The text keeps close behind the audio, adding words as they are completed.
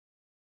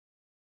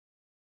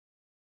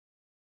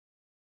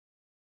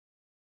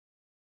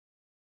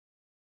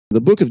The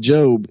book of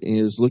Job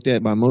is looked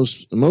at by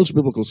most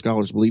biblical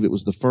scholars believe it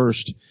was the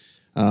first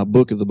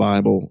book of the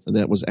Bible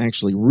that was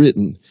actually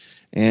written.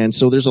 And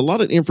so there's a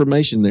lot of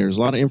information there. There's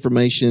a lot of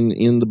information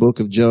in the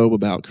book of Job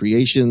about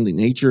creation, the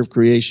nature of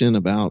creation,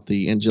 about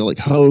the angelic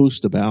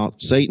host,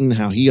 about Satan,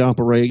 how he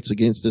operates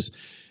against us.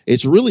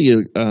 It's really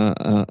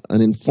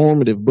an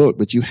informative book,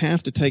 but you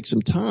have to take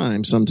some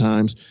time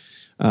sometimes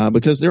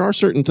because there are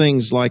certain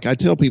things, like I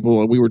tell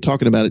people, we were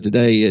talking about it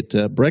today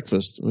at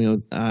breakfast,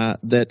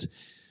 that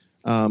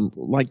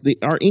like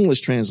our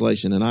English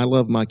translation, and I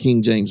love my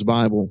King James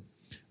Bible,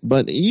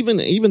 but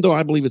even though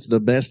I believe it's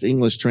the best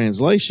English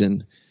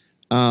translation,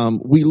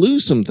 we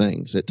lose some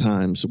things at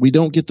times. We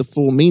don't get the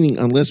full meaning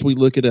unless we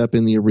look it up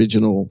in the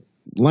original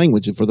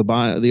language. And for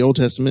the Old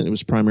Testament, it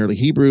was primarily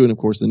Hebrew, and of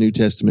course the New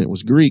Testament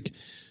was Greek.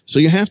 So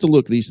you have to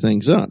look these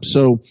things up.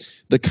 So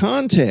the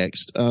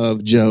context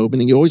of Job,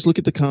 and you always look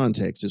at the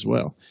context as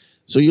well.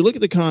 So you look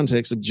at the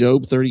context of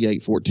Job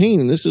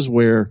 38:14, and this is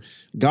where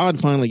God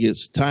finally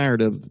gets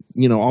tired of,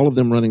 all of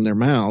them running their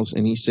mouths,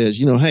 and he says,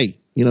 hey,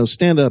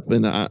 stand up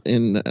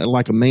and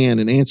like a man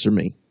and answer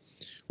me.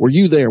 Were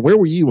you there? Where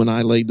were you when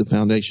I laid the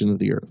foundation of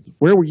the earth?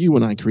 Where were you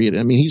when I created?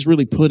 I mean, he's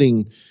really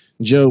putting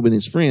Job and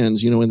his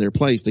friends, in their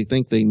place. They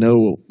think they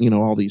know,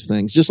 all these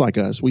things, just like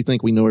us. We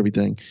think we know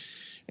everything.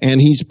 And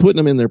he's putting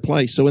them in their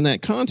place. So in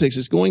that context,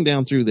 it's going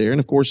down through there. And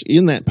of course,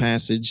 in that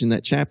passage, in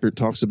that chapter, it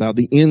talks about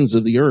the ends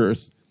of the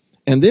earth.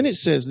 And then it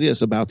says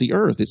this about the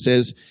earth. It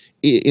says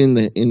in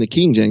the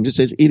King James, it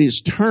says, it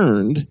is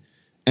turned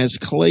as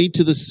clay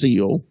to the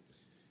seal,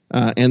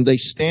 and they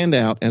stand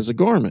out as a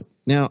garment.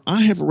 Now,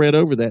 I have read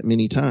over that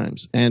many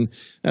times, and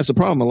that's the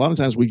problem. A lot of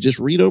times we just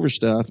read over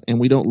stuff and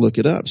we don't look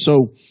it up.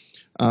 So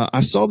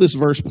I saw this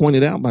verse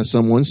pointed out by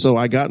someone, so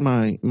I got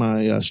my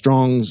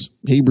Strong's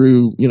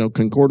Hebrew,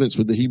 concordance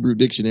with the Hebrew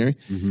dictionary,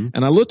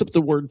 and I looked up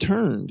the word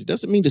turned. It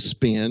doesn't mean to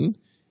spin.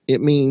 It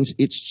means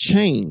it's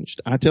changed.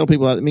 I tell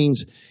people that it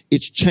means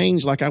it's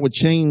changed, like I would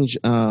change,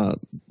 I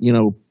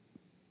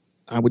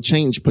would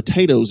change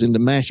potatoes into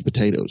mashed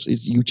potatoes.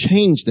 You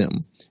change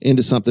them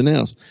into something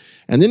else.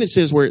 And then it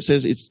says where it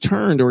says it's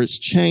turned or it's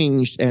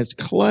changed as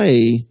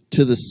clay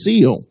to the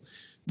seal.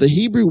 The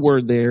Hebrew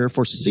word there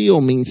for seal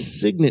means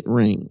signet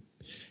ring.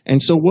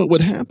 And so what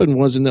would happen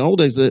was in the old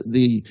days that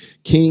the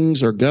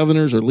kings or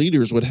governors or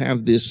leaders would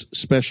have this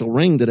special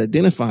ring that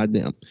identified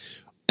them.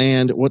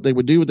 And what they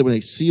would do when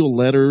they seal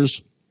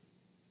letters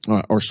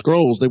or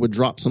scrolls, they would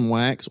drop some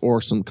wax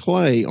or some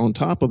clay on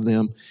top of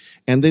them,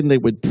 and then they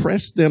would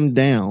press them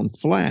down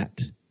flat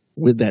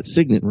with that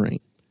signet ring.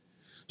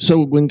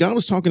 So when God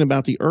was talking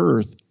about the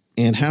earth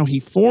and how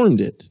he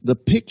formed it, the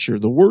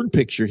word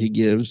picture he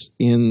gives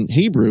in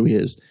Hebrew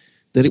is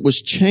that it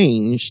was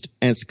changed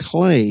as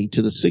clay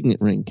to the signet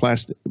ring,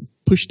 plastic,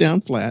 pushed down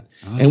flat.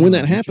 And when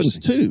that happens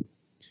too,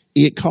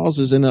 it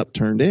causes an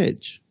upturned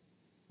edge.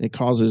 It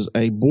causes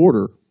a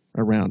border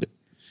around it.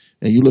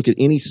 And you look at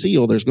any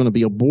seal, there's going to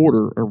be a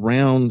border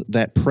around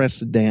that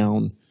pressed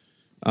down,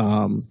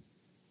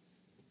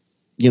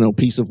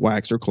 piece of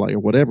wax or clay or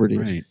whatever it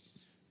is. Right.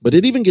 But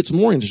it even gets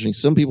more interesting.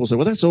 Some people say,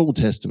 well, that's Old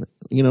Testament.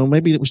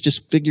 Maybe it was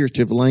just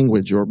figurative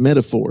language or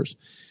metaphors.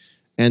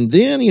 And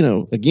then,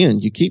 again,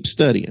 you keep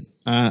studying.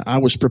 I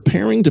was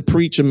preparing to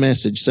preach a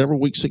message several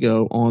weeks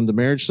ago on the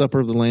marriage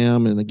supper of the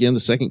Lamb and, again, the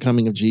second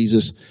coming of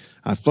Jesus.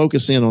 I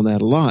focus in on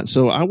that a lot.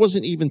 So I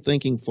wasn't even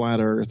thinking flat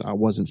earth. I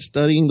wasn't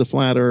studying the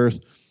flat earth.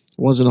 It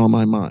wasn't on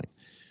my mind.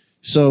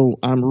 So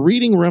I'm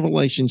reading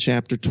Revelation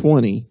chapter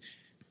 20.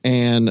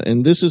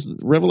 And this is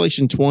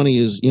Revelation 20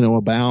 is,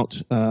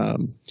 about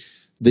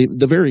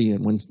the very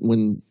end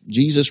when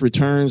Jesus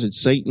returns.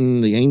 It's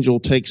Satan. The angel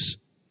takes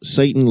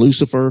Satan,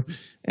 Lucifer,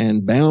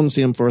 and bounds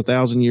him for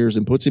 1,000 years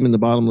and puts him in the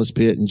bottomless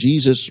pit. And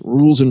Jesus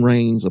rules and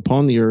reigns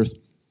upon the earth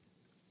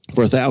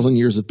for 1,000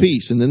 years of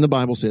peace. And then the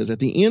Bible says at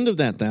the end of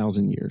that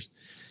 1,000 years,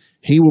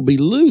 he will be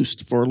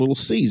loosed for a little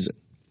season.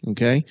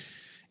 Okay.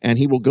 And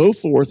he will go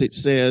forth. It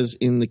says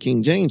in the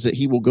King James that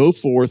he will go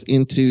forth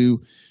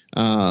into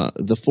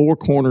the four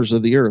corners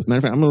of the earth. Matter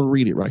of fact, I'm going to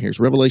read it right here. It's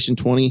Revelation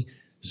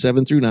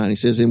 20:7-9. He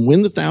says, and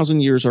when the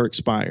 1,000 years are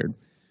expired,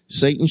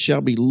 Satan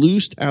shall be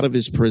loosed out of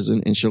his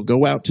prison and shall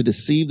go out to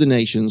deceive the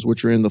nations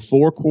which are in the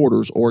four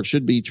quarters, or it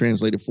should be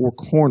translated four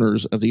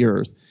corners of the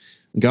earth,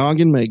 Gog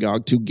and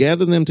Magog, to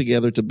gather them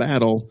together to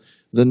battle,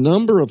 the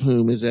number of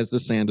whom is as the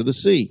sand of the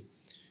sea.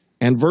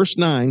 And verse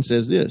 9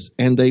 says this,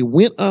 and they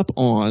went up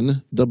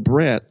on the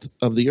breadth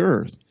of the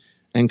earth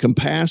and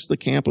compassed the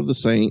camp of the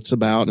saints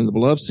about in the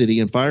beloved city,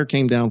 and fire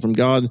came down from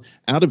God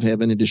out of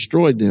heaven and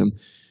destroyed them.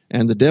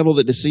 And the devil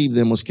that deceived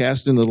them was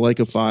cast into the lake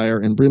of fire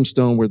and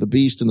brimstone where the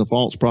beast and the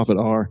false prophet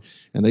are,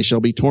 and they shall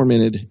be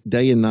tormented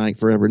day and night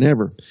forever and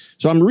ever.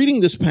 So I'm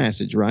reading this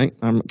passage, right?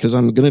 Because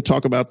I'm going to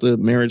talk about the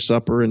marriage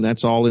supper, and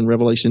that's all in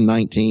Revelation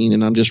 19,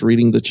 and I'm just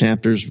reading the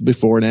chapters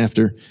before and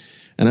after.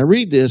 And I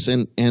read this,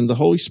 and the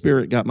Holy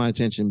Spirit got my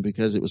attention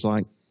because it was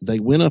like they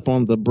went up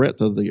on the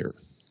breadth of the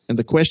earth. And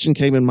the question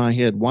came in my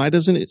head, why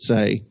doesn't it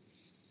say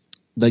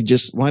they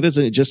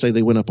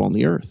went up on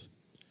the earth?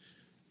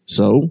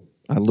 So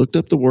I looked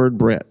up the word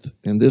breadth,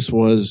 and this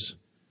was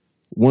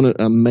One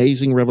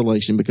amazing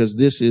revelation, because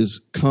this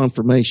is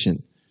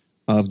confirmation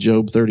of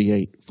Job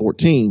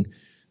 38:14.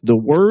 The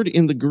word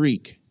in the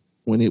Greek,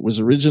 when it was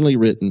originally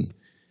written,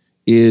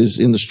 is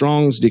in the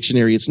Strong's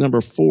dictionary. It's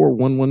number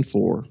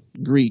 4114,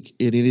 Greek.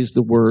 It is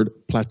the word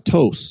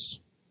platos,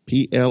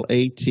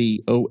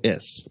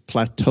 Platos,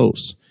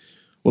 platos.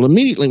 Well,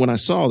 immediately when I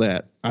saw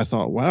that, I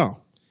thought,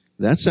 wow,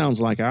 that sounds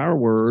like our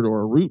word,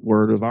 or a root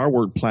word of our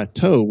word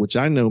plateau, which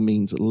I know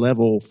means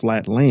level,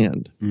 flat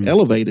land,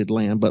 elevated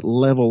land, but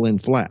level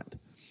and flat.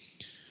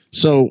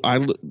 So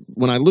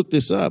when I looked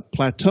this up,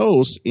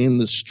 platos in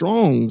the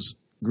Strong's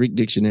Greek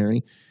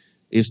dictionary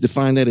is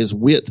defined that as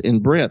width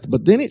and breadth.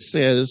 But then it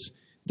says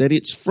that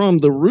it's from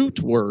the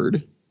root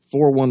word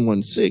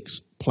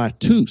 4116,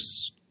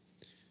 platus.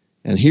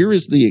 And here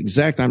is the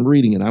exact, I'm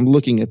reading it. I'm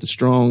looking at the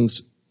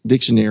Strong's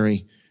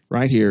dictionary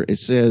right here. It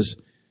says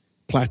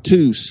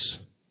platus,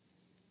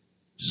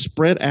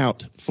 spread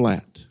out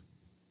flat.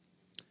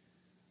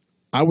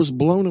 I was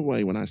blown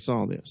away when I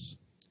saw this.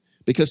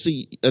 Because,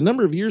 see, a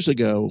number of years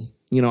ago,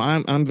 you know,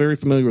 I'm very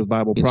familiar with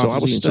Bible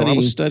prophecy. So I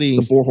was studying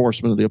the four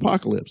horsemen of the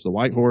apocalypse, the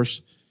white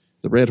horse,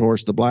 the red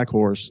horse, the black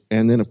horse,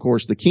 and then, of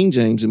course, the King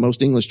James and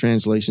most English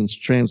translations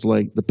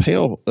translate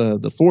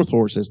the fourth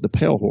horse as the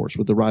pale horse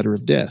with the rider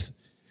of death.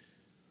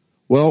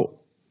 Well,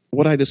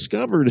 what I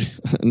discovered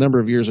a number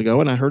of years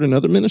ago, and I heard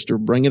another minister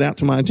bring it out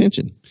to my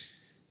attention,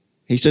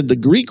 he said the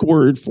Greek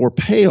word for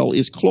pale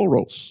is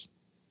chloros.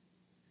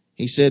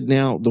 He said,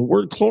 now, the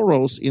word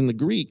chloros in the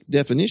Greek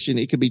definition,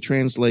 it could be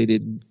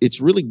translated,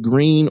 it's really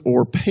green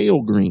or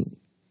pale green.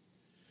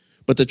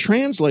 But the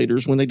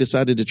translators, when they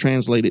decided to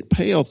translate it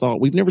pale, thought,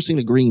 we've never seen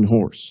a green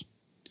horse,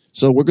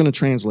 so we're going to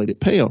translate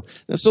it pale.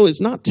 Now, so it's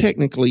not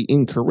technically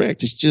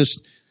incorrect. It's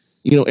just,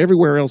 you know,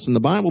 everywhere else in the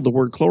Bible, the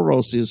word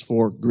chloros is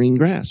for green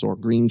grass or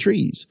green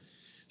trees.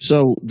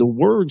 So the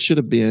word should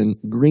have been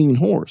green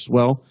horse.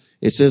 Well,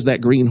 it says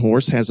that green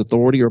horse has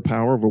authority or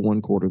power over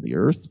 1/4 of the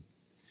earth,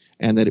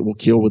 and that it will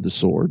kill with the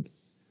sword.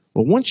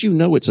 Well, once you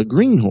know it's a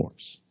green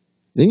horse,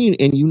 then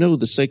you know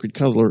the sacred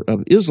color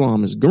of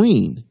Islam is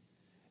green,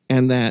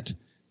 and that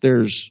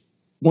there's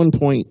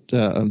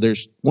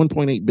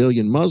 1.8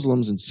 billion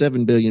Muslims and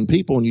 7 billion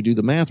people, and you do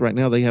the math right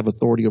now, they have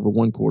authority over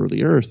 1/4 of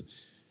the earth,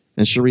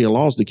 and Sharia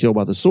laws to kill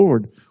by the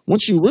sword.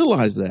 Once you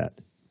realize that,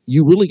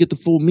 you really get the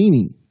full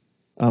meaning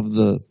of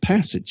the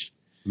passage.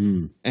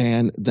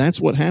 And that's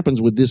what happens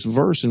with this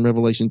verse in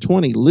Revelation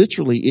 20.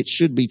 Literally, it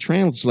should be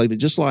translated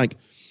just like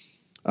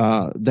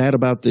that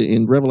about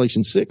in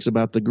Revelation 6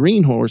 about the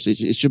green horse.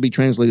 It should be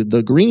translated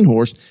the green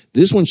horse.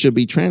 This one should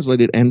be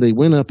translated, and they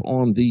went up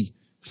on the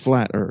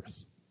flat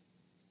earth.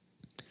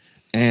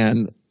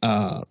 And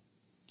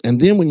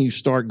then when you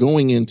start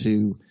going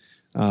into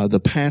the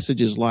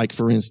passages like,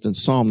 for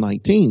instance, Psalm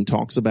 19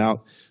 talks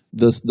about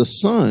the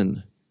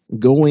sun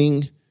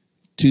going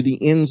to the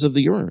ends of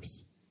the earth,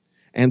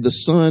 and the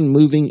sun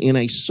moving in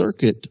a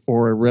circuit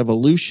or a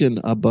revolution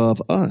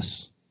above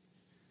us.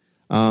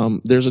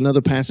 There's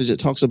another passage that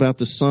talks about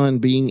the sun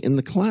being in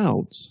the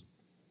clouds,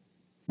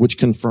 which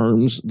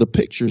confirms the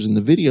pictures and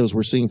the videos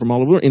we're seeing from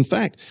all over. In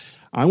fact,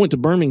 I went to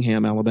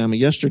Birmingham, Alabama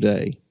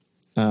yesterday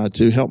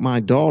to help my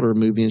daughter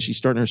move in. She's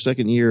starting her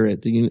second year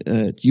at the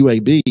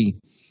UAB.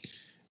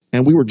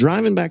 And we were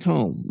driving back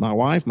home, my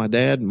wife, my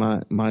dad,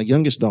 my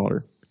youngest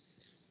daughter.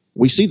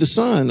 We see the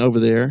sun over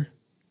there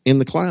in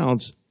the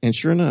clouds, and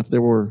sure enough,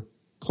 there were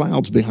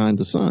clouds behind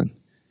the sun.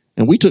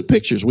 And we took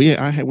pictures. We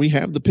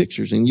have the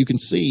pictures, and you can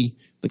see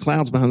the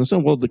clouds behind the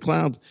sun. Well, the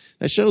cloud,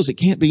 that shows it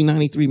can't be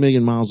 93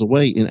 million miles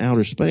away in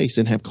outer space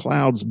and have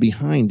clouds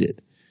behind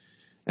it.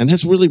 And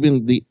that's really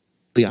been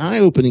the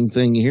eye-opening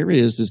thing here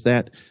is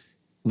that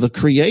the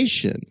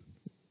creation,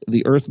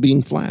 the earth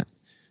being flat,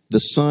 the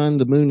sun,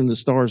 the moon, and the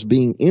stars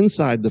being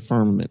inside the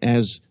firmament,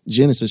 as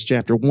Genesis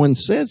chapter 1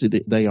 says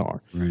they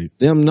are. Right.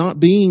 Them not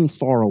being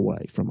far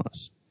away from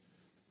us.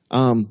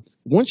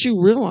 Once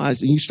you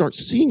realize and you start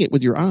seeing it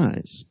with your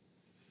eyes,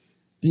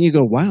 then you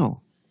go,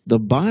 wow, the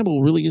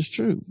Bible really is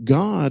true.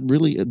 God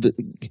really,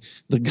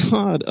 the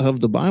God of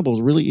the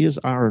Bible really is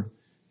our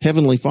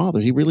Heavenly Father.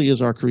 He really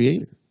is our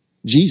Creator.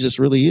 Jesus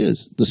really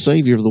is the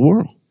Savior of the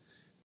world.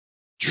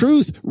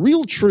 Truth,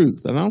 real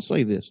truth, and I'll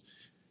say this,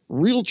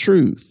 real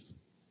truth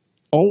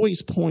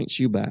always points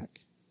you back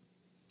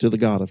to the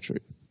God of truth.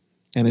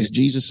 And as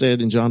Jesus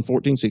said in John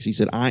 14:6, he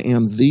said, I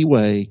am the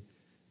way,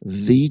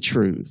 the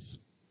truth,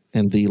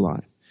 and the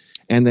life.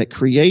 And that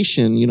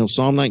creation, you know,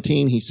 Psalm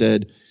 19, he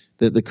said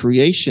that the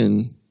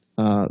creation,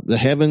 the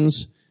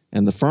heavens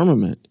and the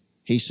firmament,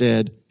 he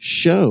said,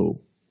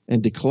 show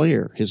and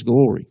declare his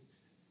glory.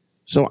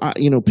 So,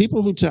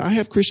 people who I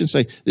have Christians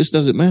say, this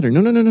doesn't matter.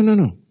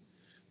 No.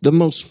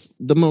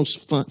 The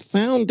most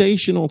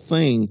foundational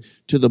thing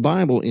to the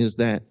Bible is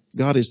that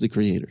God is the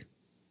creator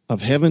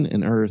of heaven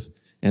and earth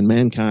and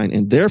mankind.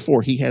 And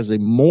therefore, he has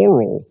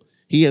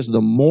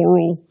the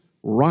moral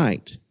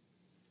right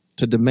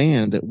to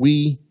demand that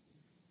we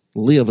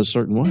live a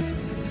certain way.